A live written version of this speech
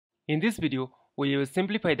In this video, we will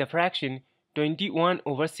simplify the fraction 21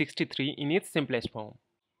 over 63 in its simplest form.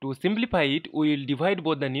 To simplify it, we will divide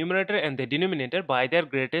both the numerator and the denominator by their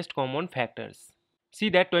greatest common factors. See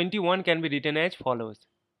that 21 can be written as follows,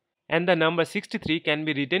 and the number 63 can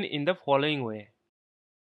be written in the following way.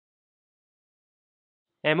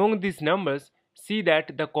 Among these numbers, see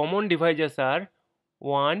that the common divisors are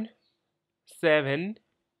 1, 7,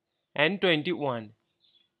 and 21.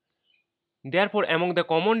 Therefore, among the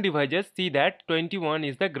common divisors, see that 21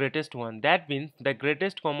 is the greatest one. That means the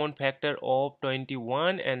greatest common factor of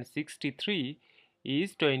 21 and 63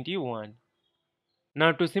 is 21.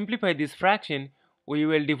 Now to simplify this fraction, we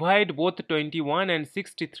will divide both 21 and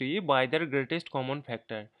 63 by their greatest common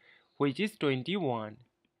factor, which is 21.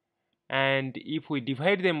 And if we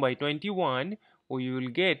divide them by 21, we will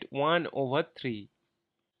get 1 over 3.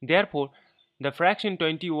 Therefore, the fraction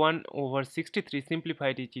 21 over 63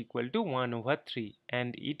 simplified is equal to 1 over 3,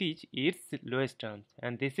 and it is its lowest terms,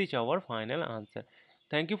 and this is our final answer.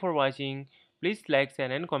 Thank you for watching. Please like,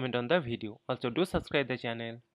 share and comment on the video. Also do subscribe the channel.